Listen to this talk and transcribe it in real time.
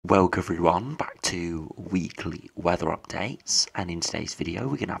Welcome everyone back to weekly weather updates, and in today's video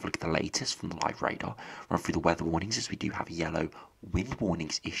we're going to have a look at the latest from the live radar, run through the weather warnings as we do have yellow wind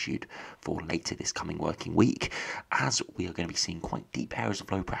warnings issued for later this coming working week, as we are going to be seeing quite deep areas of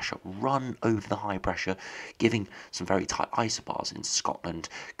low pressure run over the high pressure, giving some very tight isobars in Scotland.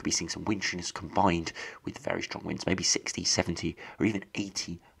 Could be seeing some wind shearness combined with very strong winds, maybe 60, 70 or even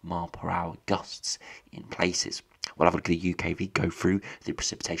 80 mph gusts in places. We'll have a look at the UKV, go through the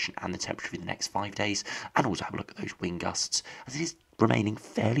precipitation and the temperature for the next 5 days, and also have a look at those wind gusts, as it is remaining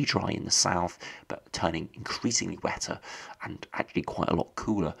fairly dry in the south, but turning increasingly wetter and actually quite a lot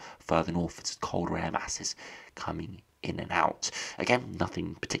cooler further north as colder air masses coming in and out. Again,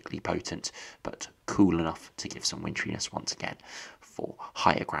 nothing particularly potent, but cool enough to give some winteriness once again for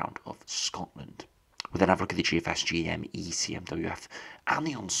higher ground of Scotland. We'll then have a look at the GFS, GM, ECMWF and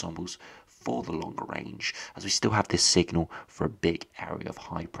the ensembles for the longer range, as we still have this signal for a big area of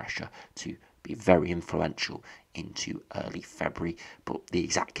high pressure to be very influential into early February, but the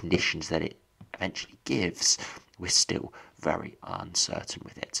exact conditions that it eventually gives, we're still very uncertain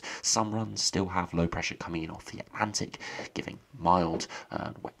with it. Some runs still have low pressure coming in off the Atlantic, giving mild,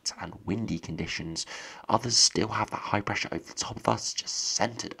 wet and windy conditions. Others still have that high pressure over the top of us, just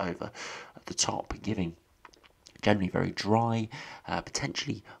centered over at the top, giving generally very dry,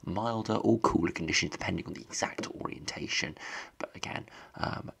 potentially milder or cooler conditions depending on the exact orientation. But again,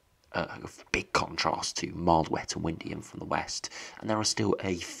 a big contrast to mild, wet and windy in from the west. And there are still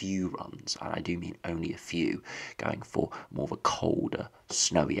a few runs, and I do mean only a few, going for more of a colder,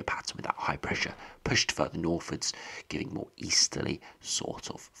 snowier pattern with that high pressure pushed further northwards, giving more easterly sort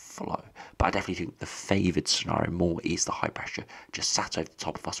of flow. But I definitely think the favoured scenario more is the high pressure just sat over the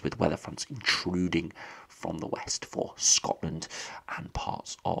top of us, with weather fronts intruding from the west for Scotland and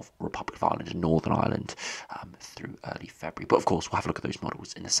parts of Republic of Ireland and Northern Ireland through early February. But of course, we'll have a look at those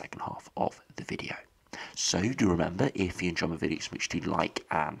models in the second half of the video. So do remember, if you enjoy my videos, make sure to like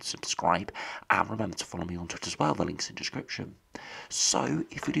and subscribe, and remember to follow me on Twitter as well, the link's in the description. So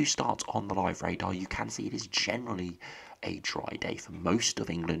if we do start on the live radar, you can see it is generally a dry day for most of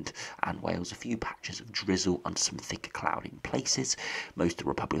England and Wales. A few patches of drizzle under some thicker cloud in places. Most of the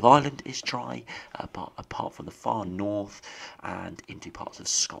Republic of Ireland is dry, but apart from the far north and into parts of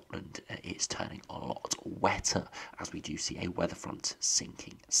Scotland, it's turning a lot wetter, as we do see a weather front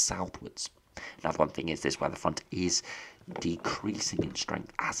sinking southwards. Now, the one thing is, this weather front is decreasing in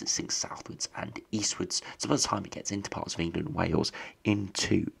strength as it sinks southwards and eastwards. So by the time it gets into parts of England and Wales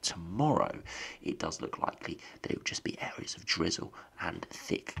into tomorrow, it does look likely that it will just be areas of drizzle and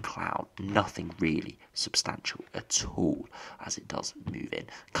thick cloud. Nothing really substantial at all as it does move in,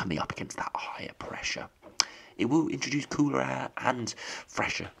 coming up against that higher pressure. It will introduce cooler air and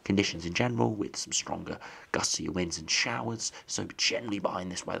fresher conditions in general, with some stronger gustier winds and showers. So generally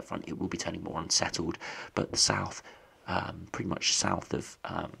behind this weather front, it will be turning more unsettled. But the south, pretty much south of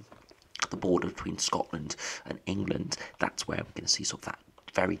the border between Scotland and England, that's where we're going to see sort of that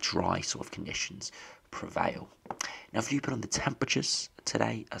very dry sort of conditions prevail. Now, if you put on the temperatures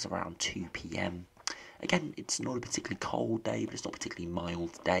today as around 2 p.m, again, it's not a particularly cold day, but it's not a particularly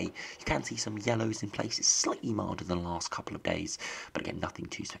mild day. You can see some yellows in places, slightly milder than the last couple of days, but again, nothing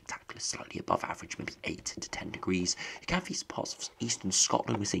too spectacular, slightly above average, maybe 8 to 10 degrees. You can see some parts of eastern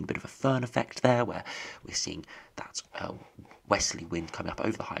Scotland, we're seeing a bit of a fern effect there, where we're seeing that westerly wind coming up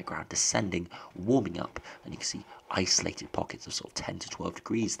over the higher ground, descending, warming up, and you can see isolated pockets of sort of 10 to 12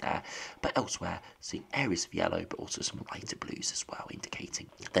 degrees there. But elsewhere, seeing areas of yellow, but also some lighter blues as well, indicating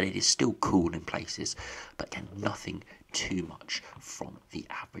that it is still cool in places, but again, nothing too much from the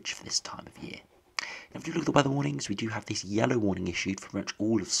average for this time of year. Now, if you look at the weather warnings, we do have this yellow warning issued for pretty much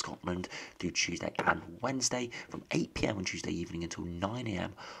all of Scotland through Tuesday and Wednesday, from 8 p.m. on Tuesday evening until 9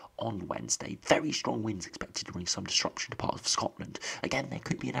 a.m. on Wednesday. Very strong winds expected to bring some disruption to parts of Scotland. Again, there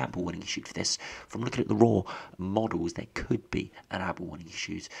could be an amber warning issued for this. From looking at the raw models, there could be an amber warning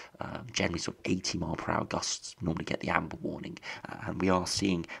issued. Generally, sort of 80 mph gusts normally get the amber warning, and we are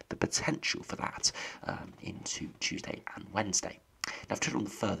seeing the potential for that into Tuesday and Wednesday. Now, to on the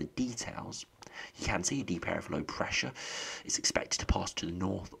further details, you can see a deep area of low pressure is expected to pass to the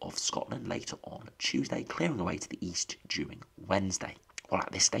north of Scotland later on Tuesday, clearing away to the east during Wednesday. While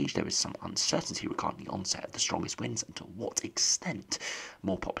at this stage there is some uncertainty regarding the onset of the strongest winds and to what extent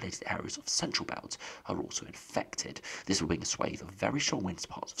more populated areas of central belt are also affected. This will bring a swathe of very strong winds to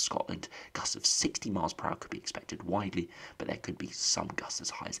parts of Scotland. Gusts of 60 mph could be expected widely, but there could be some gusts as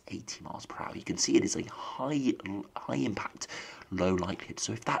high as 80 mph. You can see it is a high impact, low likelihood.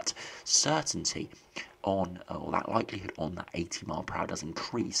 So if that certainty on, or that likelihood on that 80 mile per hour does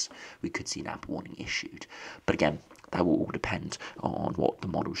increase, we could see an ample warning issued. But again, that will all depend on what the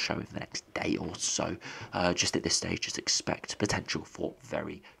models show over the next day or so. Just at this stage, just expect potential for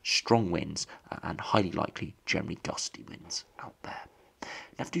very strong winds and highly likely, generally gusty winds out there.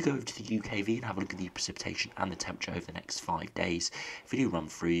 Now, if we do go over to the UKV and have a look at the precipitation and the temperature over the next 5 days, if we do run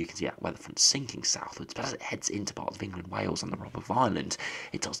through, you can see that weather front sinking southwards, but as it heads into parts of England, Wales and the Rub of Ireland,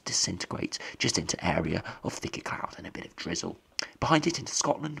 it does disintegrate just into area of thicker cloud and a bit of drizzle. Behind it into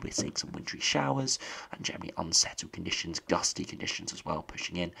Scotland, we're seeing some wintry showers and generally unsettled conditions, gusty conditions as well,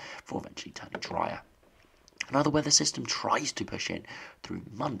 pushing in before eventually turning drier. Another weather system tries to push in through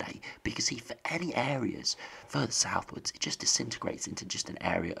Monday, but you can see for any areas further southwards, it just disintegrates into just an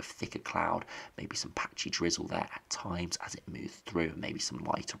area of thicker cloud, maybe some patchy drizzle there at times as it moves through, and maybe some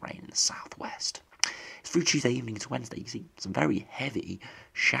lighter rain in the southwest. Through Tuesday evening to Wednesday, you can see some very heavy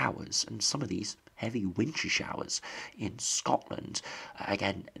showers, and some of these heavy wintry showers in Scotland.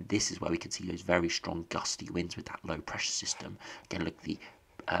 Again, this is where we can see those very strong gusty winds with that low pressure system. Again, look at the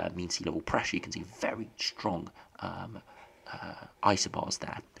mean sea level pressure. You can see very strong isobars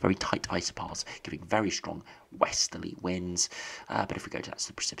there, very tight isobars, giving very strong westerly winds. But if we go to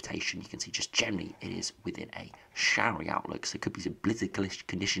the precipitation, you can see just generally it is within a showery outlook. So it could be some blizzard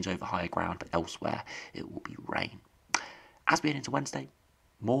conditions over higher ground, but elsewhere it will be rain. As we head into Wednesday,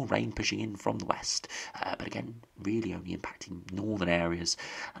 more rain pushing in from the west, but again, really only impacting northern areas,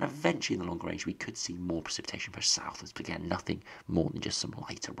 and eventually in the longer range we could see more precipitation push southwards, but again, nothing more than just some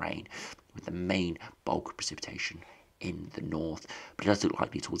lighter rain, with the main bulk of precipitation in the north. But it does look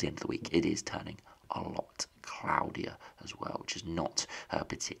likely towards the end of the week it is turning a lot cloudier as well, which is not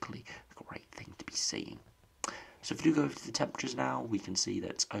particularly a great thing to be seeing. So if we do go over to the temperatures now, we can see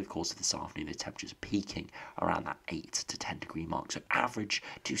that over the course of this afternoon, the temperatures are peaking around that 8 to 10 degree mark, so average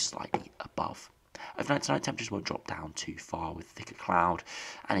to slightly above. Overnight tonight, temperatures won't drop down too far with thicker cloud,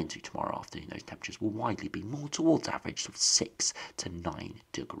 and into tomorrow afternoon, those temperatures will widely be more towards average, sort of 6 to 9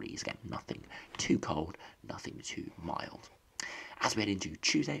 degrees. Again, nothing too cold, nothing too mild. As we head into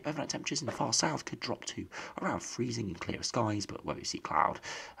Tuesday, overnight temperatures in the far south could drop to around freezing in clearer skies, but where we see cloud,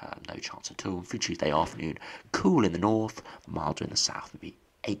 no chance at all. For Tuesday afternoon, cool in the north, milder in the south, would be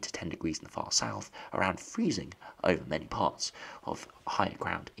 8 to 10 degrees in the far south, around freezing over many parts of higher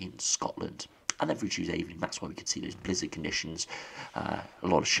ground in Scotland. And then through Tuesday evening, that's where we could see those blizzard conditions, a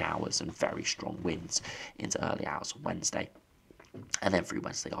lot of showers and very strong winds into early hours of Wednesday. And then through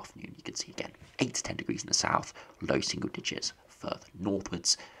Wednesday afternoon, you can see again 8 to 10 degrees in the south, low single digits further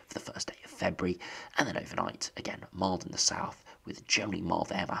northwards for the first day of February. And then overnight, again, mild in the south, with generally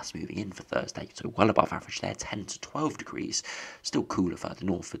mild air mass moving in for Thursday, so well above average there, 10 to 12 degrees. Still cooler further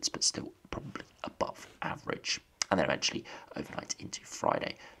northwards, but still probably above average. And then eventually overnight into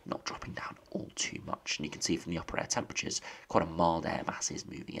Friday, not dropping down all too much. And you can see from the upper air temperatures, quite a mild air mass is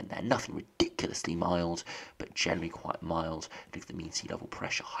moving in there. Nothing ridiculously mild, but generally quite mild. Look at the mean sea level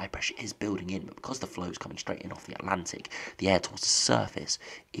pressure. High pressure is building in, but because the flow is coming straight in off the Atlantic, the air towards the surface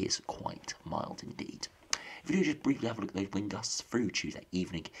is quite mild indeed. If we do just briefly have a look at those wind gusts through Tuesday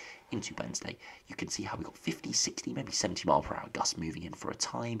evening into Wednesday, you can see how we got 50, 60, maybe 70 mile per hour gusts moving in for a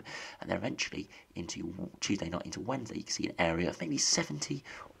time, and then eventually into Tuesday night into Wednesday, you can see an area of maybe 70,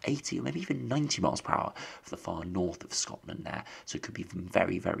 80, or maybe even 90 miles per hour for the far north of Scotland there. So it could be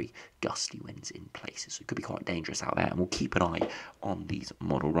very, very gusty winds in places. So it could be quite dangerous out there, and we'll keep an eye on these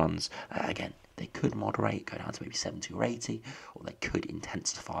model runs. Again, they could moderate, go down to maybe 70 or 80, or they could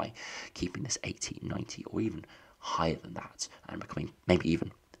intensify, keeping this 80, 90, or even higher than that, and becoming maybe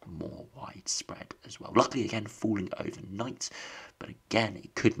even more widespread as well. Luckily, again, falling overnight, but again,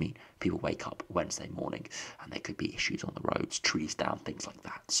 it could mean people wake up Wednesday morning and there could be issues on the roads, trees down, things like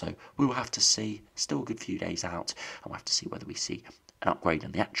that. So we will have to see, still a good few days out, and we'll have to see whether we see an upgrade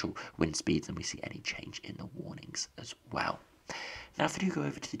in the actual wind speeds and we see any change in the warnings as well. Now, if we do go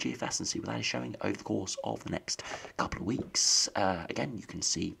over to the GFS and see what that is showing over the course of the next couple of weeks, again, you can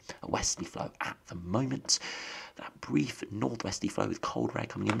see a westerly flow at the moment. That brief northwesterly flow with cold air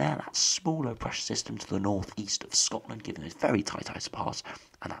coming in there, that smaller pressure system to the northeast of Scotland, giving those very tight isobars,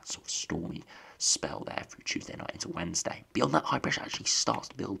 and that sort of stormy spell there through Tuesday night into Wednesday. Beyond that, high pressure actually starts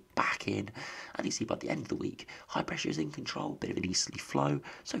to build back in, and you see by the end of the week, high pressure is in control, bit of an easterly flow,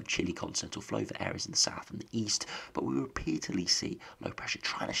 so chilly continental flow for areas in the south and the east, but we repeatedly see low pressure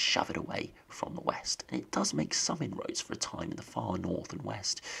trying to shove it away from the west, and it does make some inroads for a time in the far north and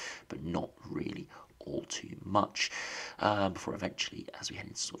west, but not really all too much, before eventually, as we head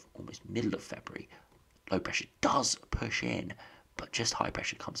into sort of almost middle of February, low pressure does push in, but just high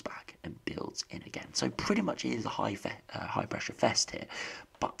pressure comes back and builds in again. So pretty much it is a high pressure fest here,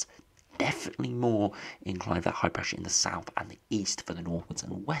 but definitely more inclined for that high pressure in the south and the east for the northwards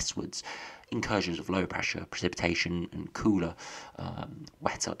and westwards. Incursions of low pressure, precipitation and cooler,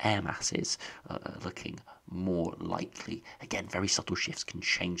 wetter air masses looking more likely. Again, very subtle shifts can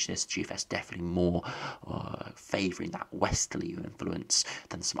change this. GFS definitely more favouring that westerly influence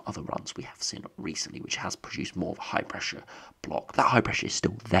than some other runs we have seen recently, which has produced more of a high pressure block. That high pressure is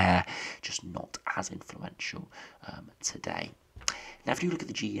still there, just not as influential today. Now, if you look at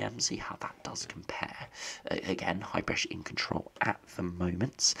the GEM, see how that does compare. Again, high pressure in control at the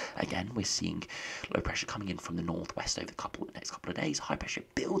moment. Again, we're seeing low pressure coming in from the northwest over the next couple of days. High pressure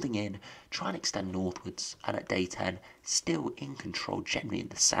building in, trying to extend northwards, and at day 10, still in control generally in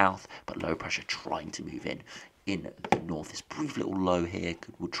the south, but low pressure trying to move in the north. This brief little low here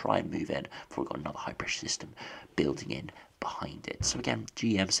will try and move in before we've got another high pressure system building in behind it. So again,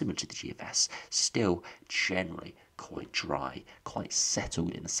 GEM similar to the GFS, still generally quite dry, quite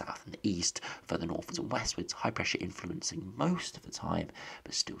settled in the south and the east. Further northwards and westwards, high pressure influencing most of the time,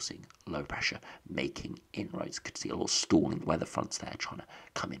 but still seeing low pressure making inroads. Could see a lot of stalling weather fronts there trying to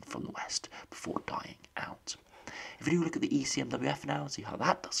come in from the west before dying out. If we do look at the ECMWF now and see how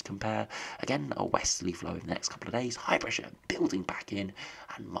that does compare, again, a westerly flow in the next couple of days, high pressure building back in,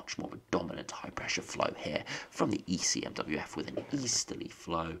 and much more of a dominant high pressure flow here from the ECMWF with an easterly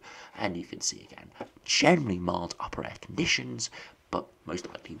flow. And you can see again, generally mild upper air conditions, but most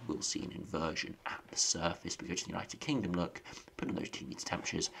likely we'll see an inversion at the surface. We go to the United Kingdom, look, put on those 2 metre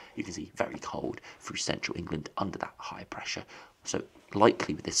temperatures, you can see very cold through central England under that high pressure. So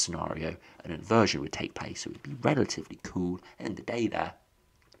likely with this scenario, an inversion would take place, so it would be relatively cool, and in the day there,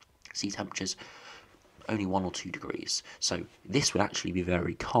 sea temperatures only 1 or 2 degrees. So this would actually be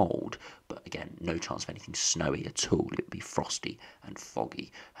very cold, but again, no chance of anything snowy at all. It would be frosty and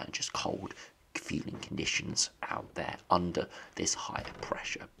foggy and just cold feeling conditions out there under this higher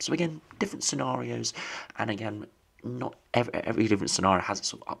pressure. So again, different scenarios, and again, not every different scenario has its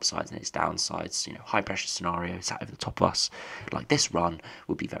sort of upsides and its downsides. You know, high pressure scenario sat over the top of us, like this run,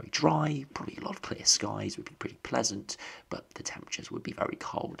 would be very dry, probably a lot of clear skies, would be pretty pleasant, but the temperatures would be very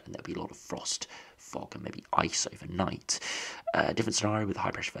cold and there'd be a lot of frost, fog and maybe ice overnight. A different scenario with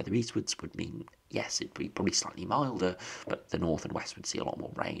high pressure further eastwards would mean, yes, it'd be probably slightly milder, but the north and west would see a lot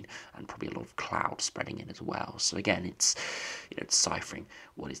more rain and probably a lot of cloud spreading in as well. So again, it's, you know, deciphering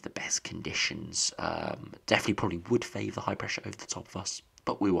what is the best conditions. Definitely probably would favour the high pressure over the top of us,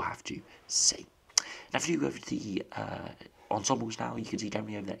 but we will have to see. Now, if you go over to the ensembles now, you can see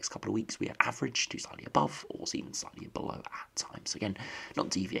generally over the next couple of weeks we are average to slightly above or even slightly below at times. Again, not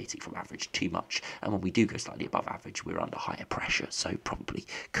deviating from average too much, and when we do go slightly above average, we're under higher pressure, so probably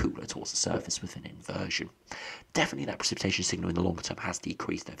cooler towards the surface with an inversion. Definitely that precipitation signal in the longer term has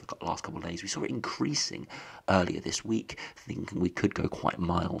decreased over the last couple of days. We saw it increasing earlier this week, thinking we could go quite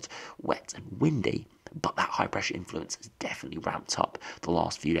mild, wet and windy, but that high pressure influence has definitely ramped up the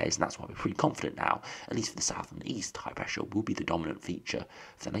last few days, and that's why we're pretty confident now, at least for the south and the east, high pressure will be the dominant feature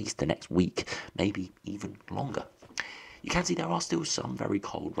for at least the next week, maybe even longer. You can see there are still some very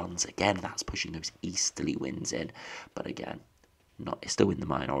cold runs. Again, that's pushing those easterly winds in, but again, it's still in the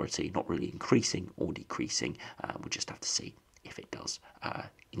minority, not really increasing or decreasing. We'll just have to see if it does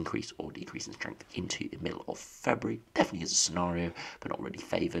increase or decrease in strength into the middle of February. Definitely is a scenario, but not really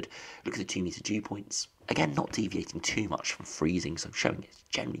favoured. Look at the 2 metre dew points. Again, not deviating too much from freezing, so showing it's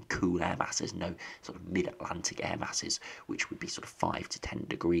generally cool air masses, no sort of mid-Atlantic air masses, which would be sort of 5 to 10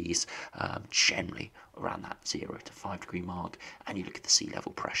 degrees, generally around that 0 to 5 degree mark. And you look at the sea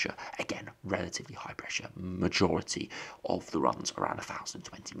level pressure, again, relatively high pressure, majority of the runs around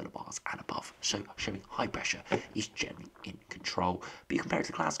 1,020 millibars and above. So showing high pressure is generally in control. But you compare it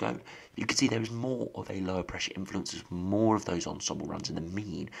to Glasgow, you can see there is more of a lower pressure influence, there's more of those ensemble runs in the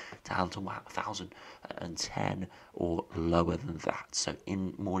mean, down to 1,010 or lower than that. So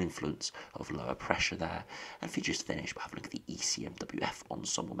in more influence of lower pressure there. And if you just finish by having a look at the ECMWF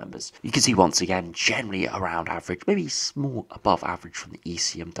ensemble members, you can see once again generally around average, maybe small above average from the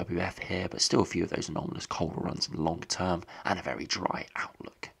ECMWF here, but still a few of those anomalous colder runs in the long term and a very dry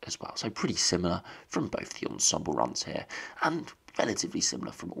outlook as well. So pretty similar from both the ensemble runs here, and relatively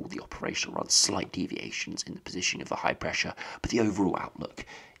similar from all the operational runs, slight deviations in the positioning of the high pressure, but the overall outlook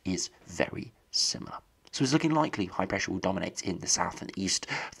is very similar. So it's looking likely high pressure will dominate in the south and east.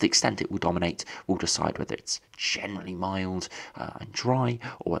 To the extent it will dominate, we'll decide whether it's generally mild and dry,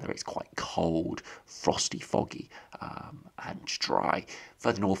 or whether it's quite cold, frosty, foggy and dry.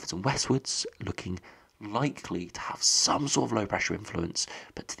 Further northwards and westwards, looking likely to have some sort of low pressure influence,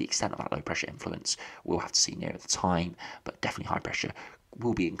 but to the extent of that low pressure influence we'll have to see nearer the time, but definitely high pressure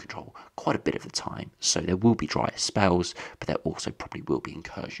will be in control quite a bit of the time. So there will be drier spells, but there also probably will be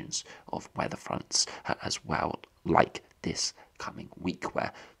incursions of weather fronts as well, like this coming week,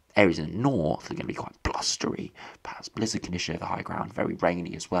 where areas in the north are going to be quite blustery, perhaps blizzard condition over the high ground, very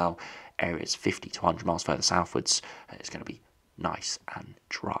rainy as well. Areas 50 to 100 miles further southwards, it's going to be nice and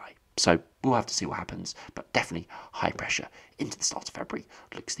dry. So we'll have to see what happens, but definitely high pressure into the start of February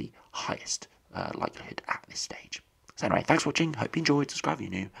looks the highest likelihood at this stage. So anyway, thanks for watching, hope you enjoyed, subscribe if you're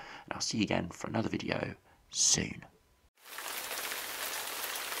new, and I'll see you again for another video soon.